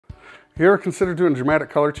If you ever consider doing a dramatic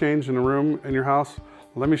color change in a room in your house,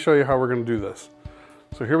 let me show you how we're going to do this.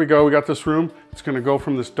 So here we go, we got this room. It's going to go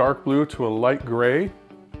from this dark blue to a light gray.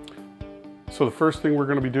 So the first thing we're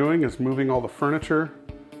going to be doing is moving all the furniture,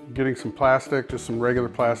 getting some plastic, just some regular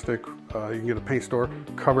plastic. You can get at a paint store,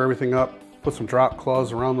 cover everything up, put some drop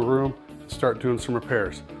cloths around the room, and start doing some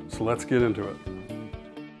repairs. So let's get into it.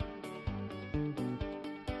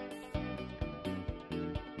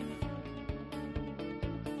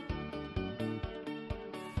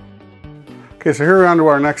 Okay, so here we're on to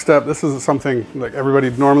our next step. This isn't something like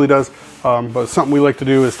everybody normally does, but something we like to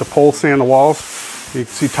do is to pole sand the walls. You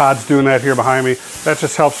can see Todd's doing that here behind me. That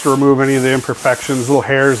just helps to remove any of the imperfections, little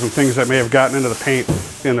hairs and things that may have gotten into the paint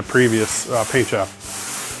in the previous paint job.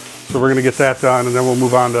 So we're gonna get that done, and then we'll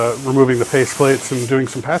move on to removing the paste plates and doing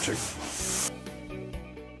some patching.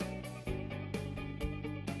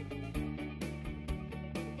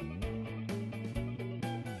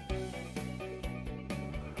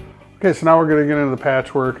 Okay, so now we're going to get into the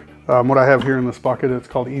patchwork. What I have here in this bucket, it's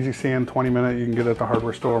called Easy Sand 20 Minute. You can get it at the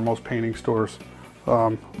hardware store, most painting stores.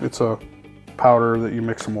 It's a powder that you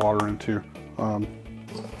mix some water into. So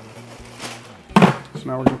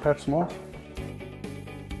now we're going to patch some walls.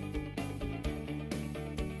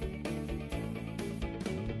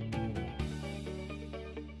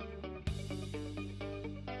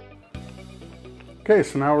 Okay,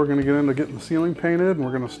 so now we're going to get into getting the ceiling painted, and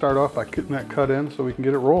we're going to start off by getting that cut in so we can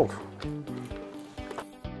get it rolled.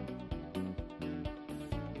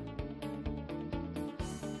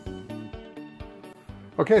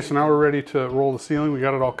 Okay, so now we're ready to roll the ceiling. We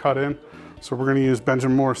got it all cut in. So we're going to use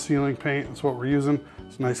Benjamin Moore ceiling paint. That's what we're using.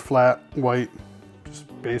 It's nice flat, white, just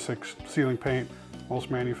basic ceiling paint.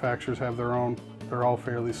 Most manufacturers have their own. They're all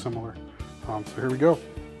fairly similar. So here we go.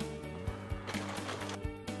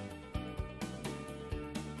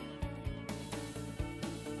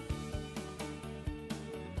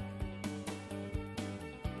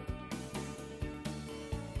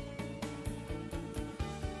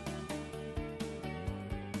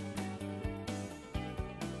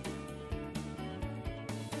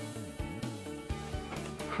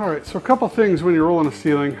 All right, so a couple things when you're rolling a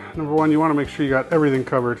ceiling. Number one, you want to make sure you got everything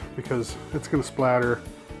covered because it's going to splatter.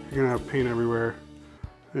 You're going to have paint everywhere.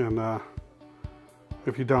 And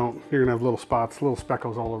if you don't, you're going to have little spots, little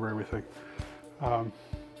speckles all over everything. Number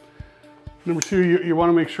two, you want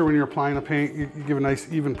to make sure when you're applying the paint, you give a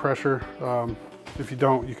nice even pressure. If you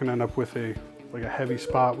don't, you can end up with a heavy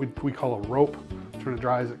spot. We call a rope. When it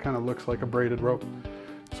dries, it kind of looks like a braided rope.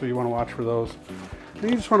 So you want to watch for those. And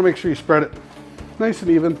you just want to make sure you spread it nice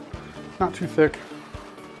and even, not too thick.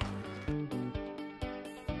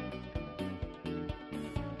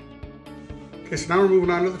 Okay, so now we're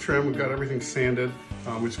moving on to the trim. We've got everything sanded.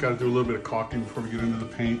 We just got to do a little bit of caulking before we get into the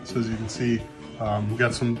paint. So as you can see, we've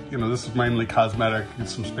got some, this is mainly cosmetic.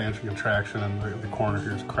 It's some expansion contraction, and the corner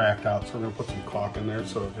here is cracked out. So we're gonna put some caulk in there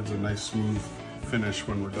so it gives a nice smooth finish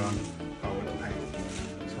when we're done with the paint.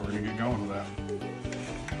 So we're gonna get going with that.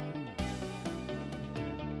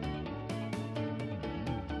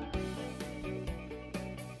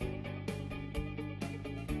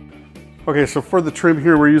 Okay, so for the trim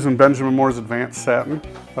here, we're using Benjamin Moore's Advanced Satin.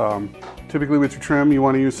 Typically with your trim, you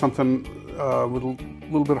want to use something with a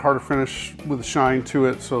little bit harder finish with a shine to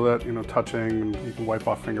it so that, touching, and you can wipe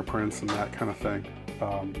off fingerprints and that kind of thing.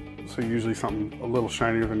 So usually something a little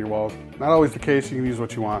shinier than your walls. Not always the case, you can use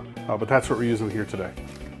what you want, but that's what we're using here today.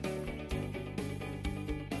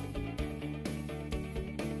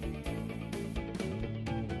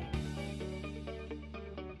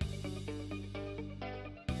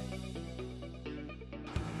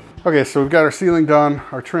 Okay, so we've got our ceiling done,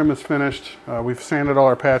 our trim is finished, we've sanded all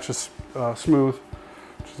our patches smooth,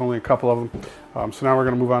 which is only a couple of them. So now we're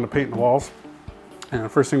going to move on to painting the walls. And the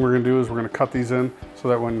first thing we're going to do is we're going to cut these in so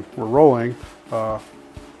that when we're rolling,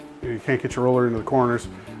 you can't get your roller into the corners.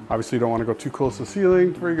 Obviously you don't want to go too close to the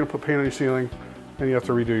ceiling, or you're going to put paint on your ceiling, and you have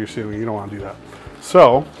to redo your ceiling. You don't want to do that.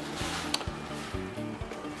 So,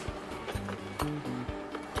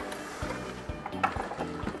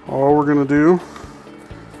 all we're going to do,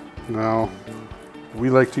 now, we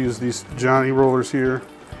like to use these Johnny rollers here,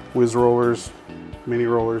 Whiz rollers, mini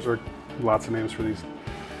rollers, or lots of names for these.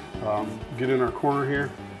 Get in our corner here.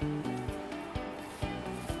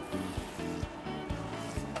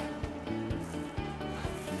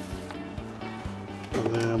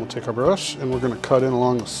 And then we'll take our brush and we're going to cut in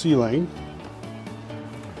along the ceiling.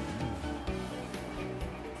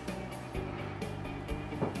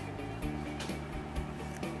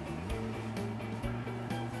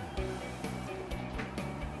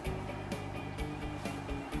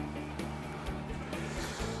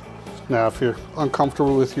 Now, if you're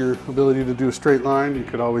uncomfortable with your ability to do a straight line, you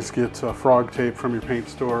could always get frog tape from your paint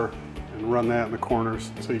store and run that in the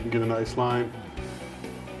corners so you can get a nice line.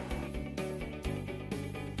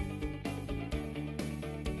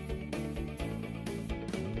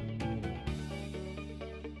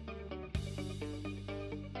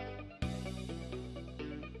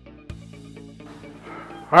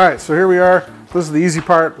 All right, so here we are. This is the easy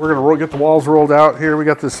part. We're gonna get the walls rolled out here. We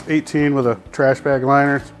got this 18 with a trash bag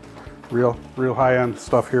liner. Real high-end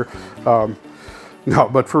stuff here. No,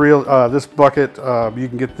 but for real, this bucket, you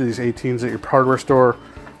can get these 18s at your hardware store,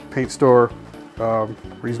 paint store. We're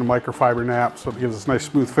using a microfiber nap, so it gives us a nice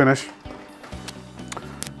smooth finish.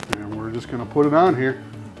 And we're just gonna put it on here.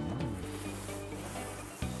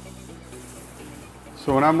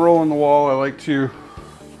 So when I'm rolling the wall, I like to,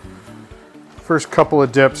 first couple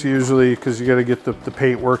of dips usually, because you got to get the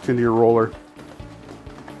paint worked into your roller.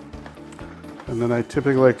 And then I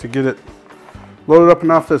typically like to get it loaded up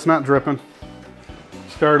enough that it's not dripping.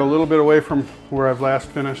 Start a little bit away from where I've last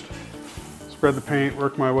finished. Spread the paint,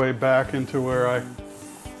 work my way back into where I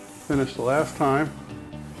finished the last time.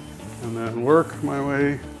 And then work my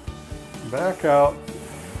way back out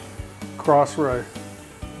across where I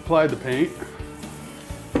applied the paint.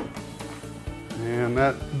 And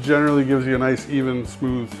that generally gives you a nice, even,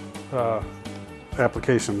 smooth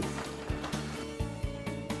application.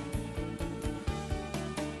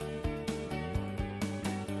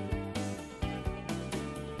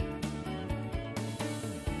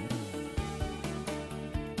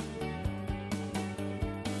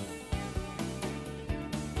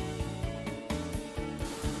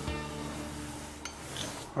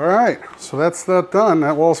 All right, so that's that done.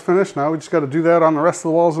 That wall's finished. Now we just got to do that on the rest of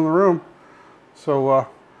the walls in the room. So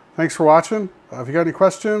thanks for watching. If you got any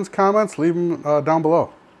questions, comments, leave them down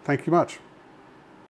below. Thank you much.